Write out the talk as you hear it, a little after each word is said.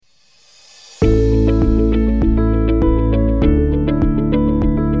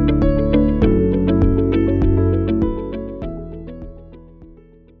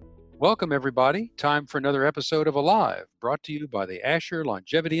Welcome, everybody. Time for another episode of Alive, brought to you by the Asher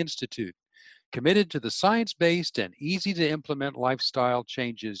Longevity Institute, committed to the science-based and easy-to-implement lifestyle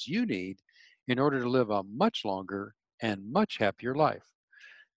changes you need in order to live a much longer and much happier life.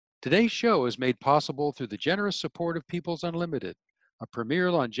 Today's show is made possible through the generous support of Peoples Unlimited, a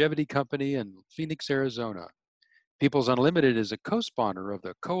premier longevity company in Phoenix, Arizona. Peoples Unlimited is a co-sponsor of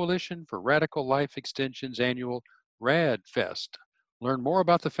the Coalition for Radical Life Extension's annual RAD Fest. Learn more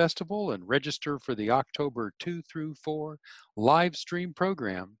about the festival and register for the October 2 through 4 live stream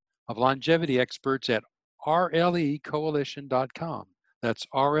program of longevity experts at rlecoalition.com. That's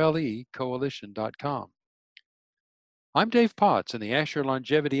rlecoalition.com. I'm Dave Potts in the Asher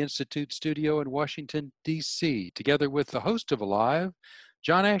Longevity Institute studio in Washington, D.C., together with the host of Alive,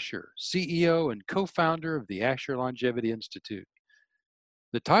 John Asher, CEO and co-founder of the Asher Longevity Institute.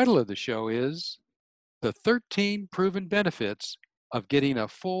 The title of the show is The 13 Proven Benefits of Getting a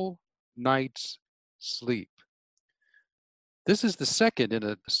Full Night's Sleep. This is the second in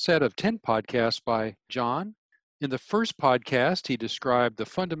a set of 10 podcasts by John. In the first podcast, he described the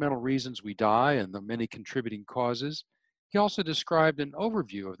fundamental reasons we die and the many contributing causes. He also described an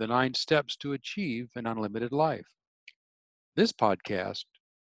overview of the 9 steps to achieve an unlimited life. This podcast,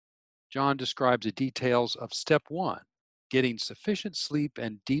 John describes the details of step 1, getting sufficient sleep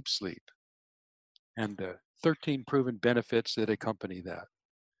and deep sleep, and the 13 proven benefits that accompany that.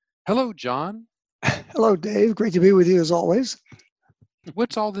 Hello, John. Hello, Dave. Great to be with you as always.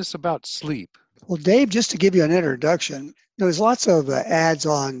 What's all this about sleep? Well, Dave, just to give you an introduction, there's lots of ads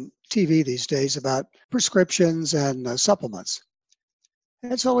on TV these days about prescriptions and supplements.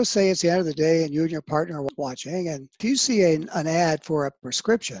 And so let's say it's the end of the day and you and your partner are watching, and if you see an ad for a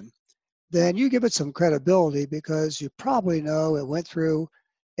prescription, then you give it some credibility because you probably know it went through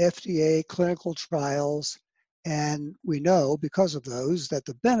FDA clinical trials, and we know because of those that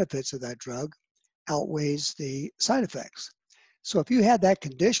the benefits of that drug outweighs the side effects. So if you had that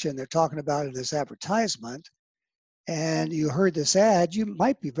condition they're talking about in this advertisement and you heard this ad, you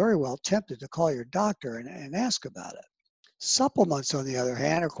might be very well tempted to call your doctor and ask about it. Supplements, on the other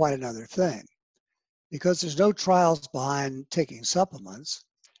hand, are quite another thing because there's no trials behind taking supplements,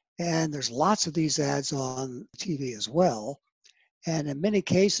 and there's lots of these ads on TV as well. And in many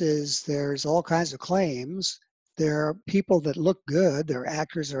cases, there's all kinds of claims. There are people that look good, they're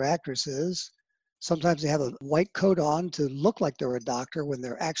actors or actresses. Sometimes they have a white coat on to look like they're a doctor when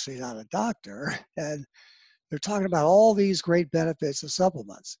they're actually not a doctor. And they're talking about all these great benefits of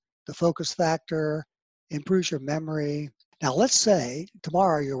supplements. The focus factor improves your memory. Now, let's say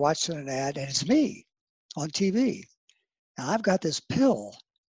tomorrow you're watching an ad and it's me on TV. Now, I've got this pill.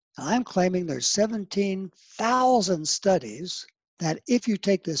 I'm claiming there's 17,000 studies that if you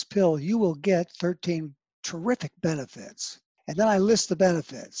take this pill, you will get 13 terrific benefits. And then I list the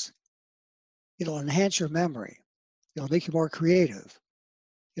benefits. It'll enhance your memory. It'll make you more creative.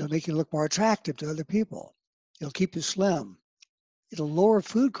 It'll make you look more attractive to other people. It'll keep you slim. It'll lower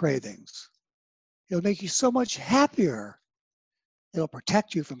food cravings. It'll make you so much happier. It'll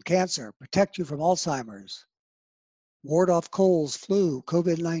protect you from cancer, protect you from Alzheimer's, ward off colds, flu,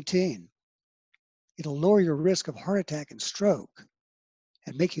 COVID-19. It'll lower your risk of heart attack and stroke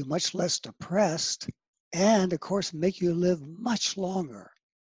and make you much less depressed and, of course, make you live much longer.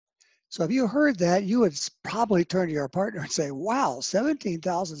 So if you heard that, you would probably turn to your partner and say, wow,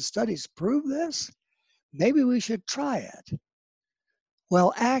 17,000 studies prove this? Maybe we should try it.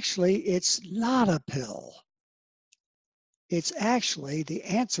 Well, actually, it's not a pill. It's actually the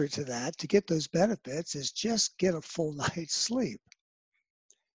answer to that, to get those benefits, is just get a full night's sleep.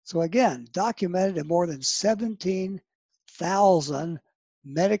 So again, documented in more than 17,000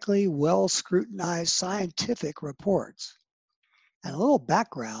 medically well-scrutinized scientific reports. And a little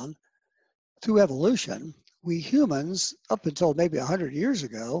background, through evolution, we humans, up until maybe 100 years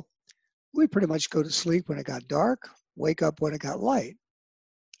ago, we pretty much go to sleep when it got dark, wake up when it got light.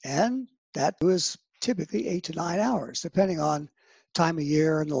 And that was typically 8 to 9 hours, depending on time of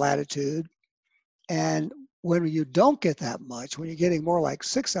year and the latitude. And when you don't get that much, when you're getting more like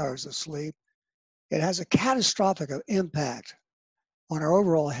 6 hours of sleep, it has a catastrophic impact on our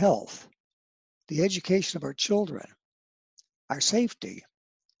overall health, the education of our children, our safety,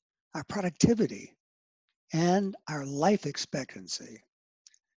 our productivity, and our life expectancy.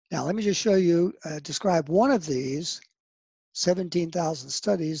 Now, let me just show you, describe one of these 17,000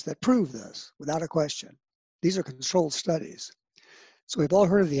 studies that prove this without a question. These are controlled studies. So we've all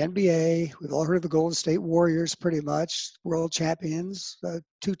heard of the NBA. We've all heard of the Golden State Warriors, pretty much, world champions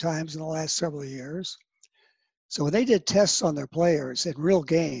 2 times in the last several years. So when they did tests on their players in real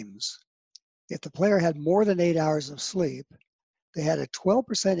games, if the player had more than 8 hours of sleep, They had a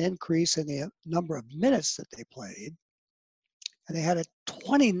 12% increase in the number of minutes that they played, and they had a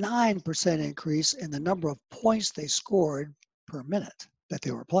 29% increase in the number of points they scored per minute that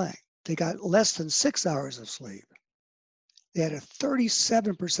they were playing. They got less than 6 hours of sleep. They had a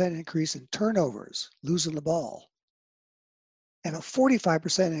 37% increase in turnovers, losing the ball, and a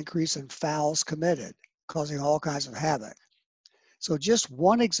 45% increase in fouls committed, causing all kinds of havoc. So just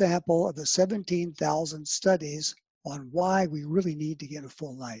one example of the 17,000 studies on why we really need to get a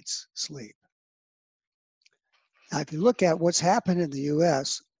full night's sleep. Now, if you look at what's happened in the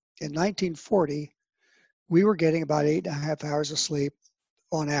US, in 1940, we were getting about 8.5 hours of sleep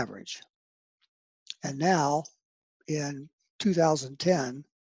on average. And now, in 2010,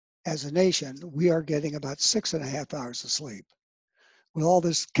 as a nation, we are getting about 6.5 hours of sleep with all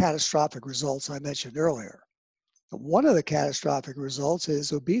this catastrophic results I mentioned earlier. But one of the catastrophic results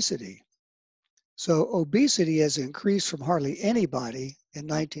is obesity. So obesity has increased from hardly anybody in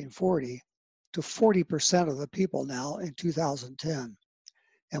 1940 to 40% of the people now in 2010.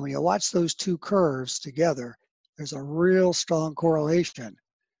 And when you watch those two curves together, there's a real strong correlation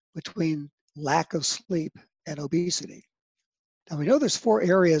between lack of sleep and obesity. Now we know there's 4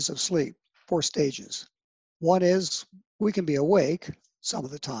 areas of sleep, 4 stages. One is we can be awake some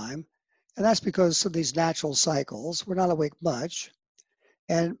of the time, and that's because of these natural cycles. We're not awake much.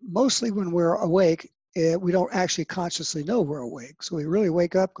 And mostly when we're awake, we don't actually consciously know we're awake. So we really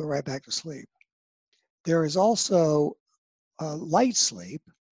wake up, go right back to sleep. There is also light sleep,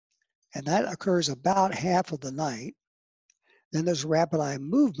 and that occurs about half of the night. Then there's rapid eye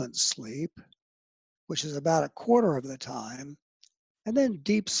movement sleep, which is about a quarter of the time. And then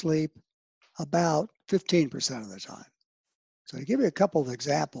deep sleep, about 15% of the time. So to give you a couple of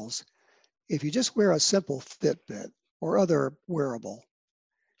examples, if you just wear a simple Fitbit or other wearable,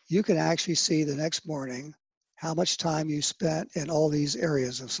 you can actually see the next morning how much time you spent in all these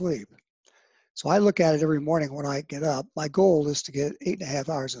areas of sleep. So I look at it every morning when I get up. My goal is to get 8.5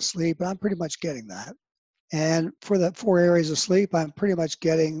 hours of sleep, and I'm pretty much getting that. And for the 4 areas of sleep, I'm pretty much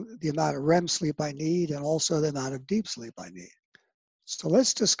getting the amount of REM sleep I need and also the amount of deep sleep I need. So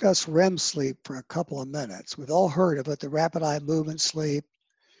let's discuss REM sleep for a couple of minutes. We've all heard about the rapid eye movement sleep.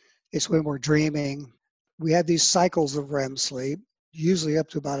 It's when we're dreaming. We have these cycles of REM sleep, usually up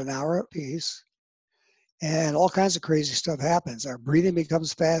to about an hour apiece. And all kinds of crazy stuff happens. Our breathing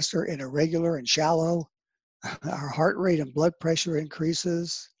becomes faster and irregular and shallow. Our heart rate and blood pressure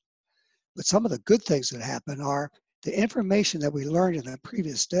increases. But some of the good things that happen are the information that we learned in the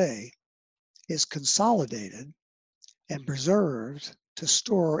previous day is consolidated and preserved to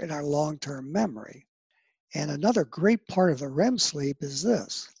store in our long-term memory. And another great part of the REM sleep is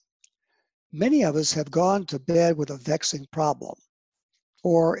this. Many of us have gone to bed with a vexing problem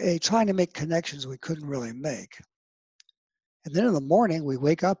or trying to make connections we couldn't really make. And then in the morning, we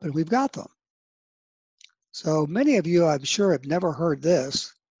wake up and we've got them. So many of you, I'm sure, have never heard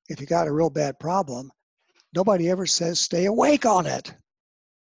this. If you got a real bad problem, nobody ever says, stay awake on it.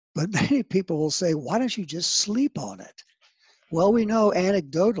 But many people will say, why don't you just sleep on it? Well, we know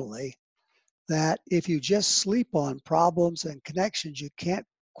anecdotally that if you just sleep on problems and connections you can't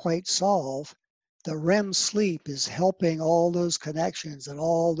quite solve, the REM sleep is helping all those connections and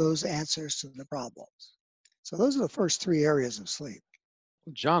all those answers to the problems. So those are the first 3 areas of sleep.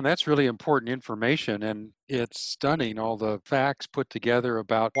 John, that's really important information, and it's stunning all the facts put together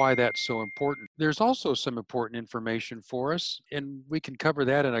about why that's so important. There's also some important information for us, and we can cover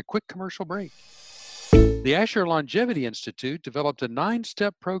that in a quick commercial break. The Asher Longevity Institute developed a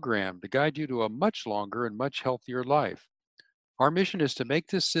 9-step program to guide you to a much longer and much healthier life. Our mission is to make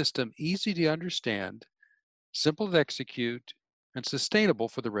this system easy to understand, simple to execute, and sustainable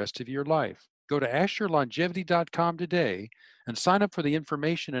for the rest of your life. Go to AsherLongevity.com today and sign up for the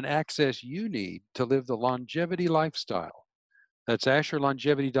information and access you need to live the longevity lifestyle. That's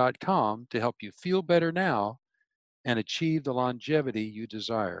AsherLongevity.com to help you feel better now and achieve the longevity you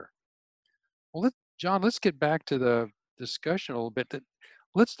desire. Well, John, let's get back to the discussion a little bit.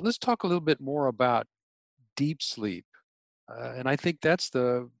 Let's talk a little bit more about deep sleep. And I think that's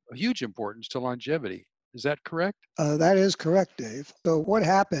the huge importance to longevity. Is that correct? That is correct, Dave. So what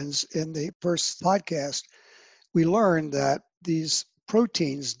happens in the first podcast, we learned that these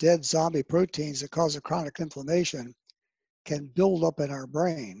proteins, dead zombie proteins that cause a chronic inflammation, can build up in our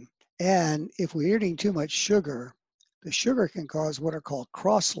brain. And if we're eating too much sugar, the sugar can cause what are called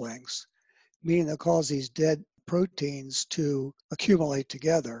cross-links, meaning they'll cause these dead proteins to accumulate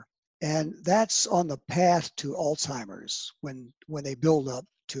together. And that's on the path to Alzheimer's when they build up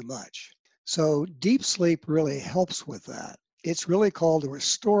too much. So deep sleep really helps with that. It's really called a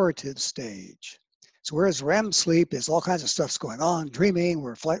restorative stage. So whereas REM sleep is all kinds of stuff's going on, dreaming,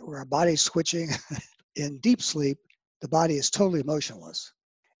 where our body's switching. In deep sleep, the body is totally motionless,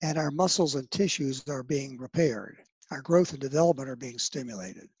 and our muscles and tissues are being repaired. Our growth and development are being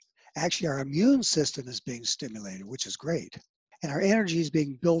stimulated. Actually, our immune system is being stimulated, which is great. And our energy is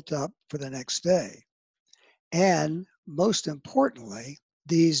being built up for the next day. And most importantly,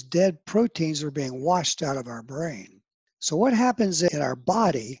 these dead proteins are being washed out of our brain. So what happens in our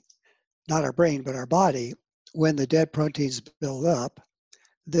body, not our brain, but our body, when the dead proteins build up,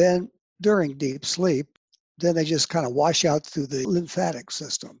 then during deep sleep, then they just kind of wash out through the lymphatic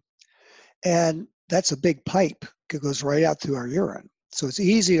system. And that's a big pipe that goes right out through our urine. So it's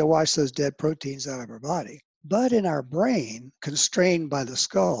easy to wash those dead proteins out of our body. But in our brain, constrained by the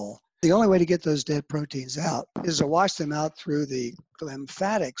skull, the only way to get those dead proteins out is to wash them out through the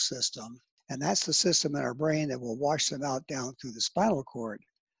lymphatic system. And that's the system in our brain that will wash them out down through the spinal cord,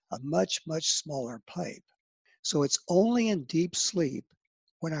 a much, much smaller pipe. So it's only in deep sleep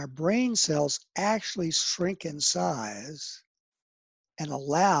when our brain cells actually shrink in size and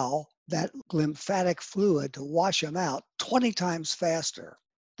allow that lymphatic fluid to wash them out 20 times faster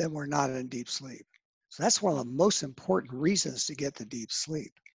than we're not in deep sleep. So that's one of the most important reasons to get the deep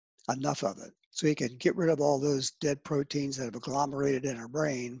sleep, enough of it, so you can get rid of all those dead proteins that have agglomerated in our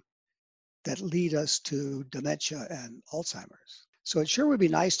brain that lead us to dementia and Alzheimer's. So it sure would be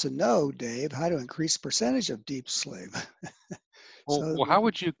nice to know, Dave, how to increase the percentage of deep sleep. Well, how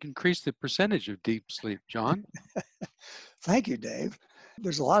would you increase the percentage of deep sleep, John? Thank you, Dave.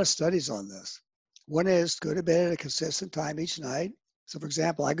 There's a lot of studies on this. One is go to bed at a consistent time each night. So for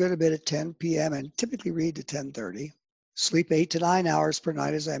example, I go to bed at 10 p.m. and typically read to 10:30. Sleep 8 to 9 hours per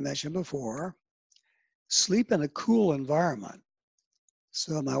night, as I mentioned before. Sleep in a cool environment.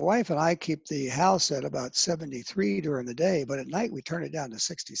 So my wife and I keep the house at about 73 during the day, but at night we turn it down to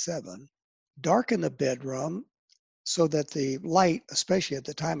 67. Darken the bedroom so that the light, especially at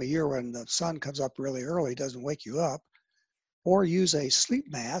the time of year when the sun comes up really early, doesn't wake you up. Or use a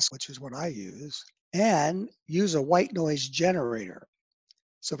sleep mask, which is what I use, and use a white noise generator.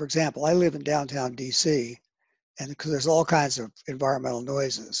 So for example, I live in downtown DC, and because there's all kinds of environmental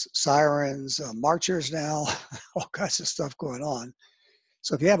noises, sirens, marchers now, all kinds of stuff going on.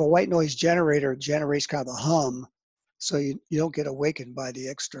 So if you have a white noise generator, it generates kind of a hum, so you don't get awakened by the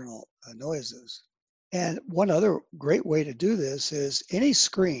external noises. And one other great way to do this is any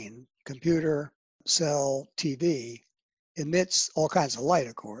screen, computer, cell, TV, emits all kinds of light,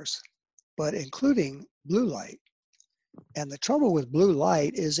 of course, but including blue light. And the trouble with blue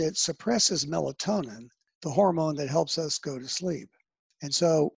light is it suppresses melatonin, the hormone that helps us go to sleep. And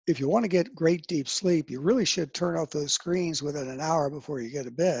so if you want to get great deep sleep, you really should turn off those screens within an hour before you go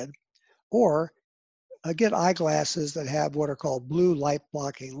to bed, or get eyeglasses that have what are called blue light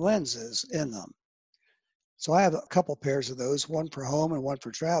blocking lenses in them. So I have a couple pairs of those, one for home and one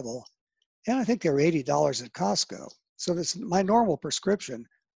for travel. And I think they're $80 at Costco. So that's my normal prescription,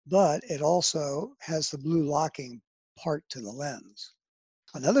 but it also has the blue locking part to the lens.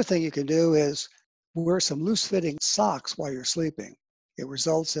 Another thing you can do is wear some loose fitting socks while you're sleeping. It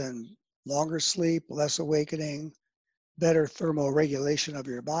results in longer sleep, less awakening, better thermoregulation of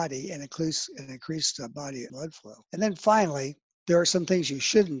your body, and increased body blood flow. And then finally, there are some things you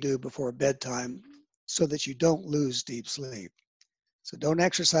shouldn't do before bedtime so that you don't lose deep sleep. So don't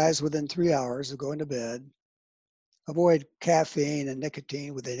exercise within 3 hours of going to bed. Avoid caffeine and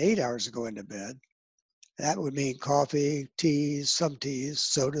nicotine within 8 hours of going to bed. That would mean coffee, teas, some teas,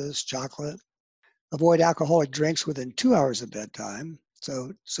 sodas, chocolate. Avoid alcoholic drinks within 2 hours of bedtime.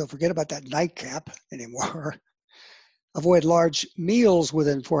 So forget about that nightcap anymore. Avoid large meals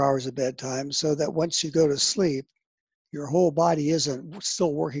within 4 hours of bedtime so that once you go to sleep, your whole body isn't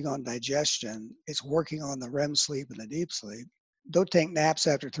still working on digestion. It's working on the REM sleep and the deep sleep. Don't take naps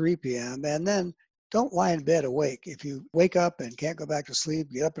after 3 p.m. And then don't lie in bed awake. If you wake up and can't go back to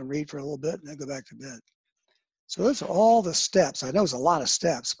sleep, get up and read for a little bit and then go back to bed. So those are all the steps. I know it's a lot of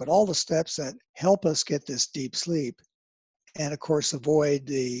steps, but all the steps that help us get this deep sleep and, of course, avoid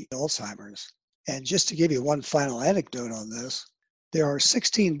the Alzheimer's. And just to give you one final anecdote on this, there are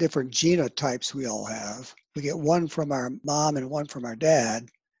 16 different genotypes we all have. We get one from our mom and one from our dad.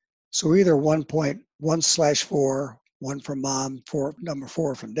 So we're either 1.1/4, one from mom, number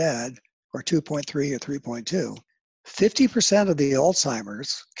 4 from dad, or 2.3 or 3.2. 50% of the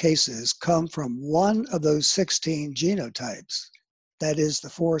Alzheimer's cases come from one of those 16 genotypes. That is the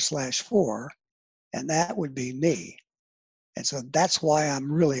 4/4, and that would be me. And so that's why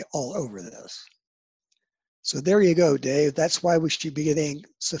I'm really all over this. So there you go, Dave. That's why we should be getting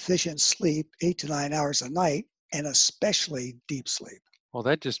sufficient sleep, 8 to 9 hours a night, and especially deep sleep. Well,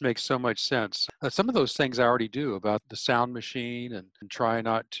 that just makes so much sense. Some of those things I already do about the sound machine and try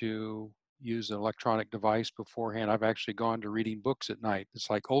not to use an electronic device beforehand. I've actually gone to reading books at night. It's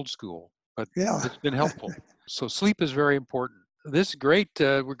like old school, but Yeah. it's been helpful. So sleep is very important. This is great.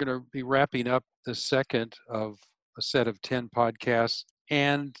 We're going to be wrapping up the second of a set of 10 podcasts.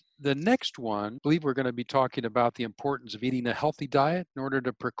 And the next one, I believe we're going to be talking about the importance of eating a healthy diet in order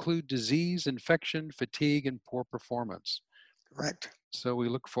to preclude disease, infection, fatigue, and poor performance. Correct. So we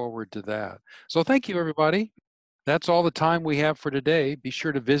look forward to that. So thank you, everybody. That's all the time we have for today. Be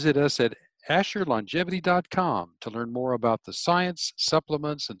sure to visit us at AsherLongevity.com to learn more about the science,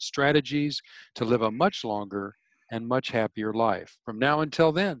 supplements, and strategies to live a much longer and much happier life. From now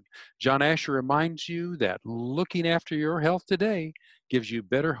until then, John Asher reminds you that looking after your health today gives you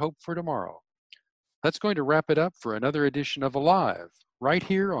better hope for tomorrow. That's going to wrap it up for another edition of Alive, right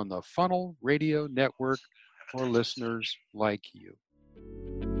here on the Funnel Radio Network for listeners like you.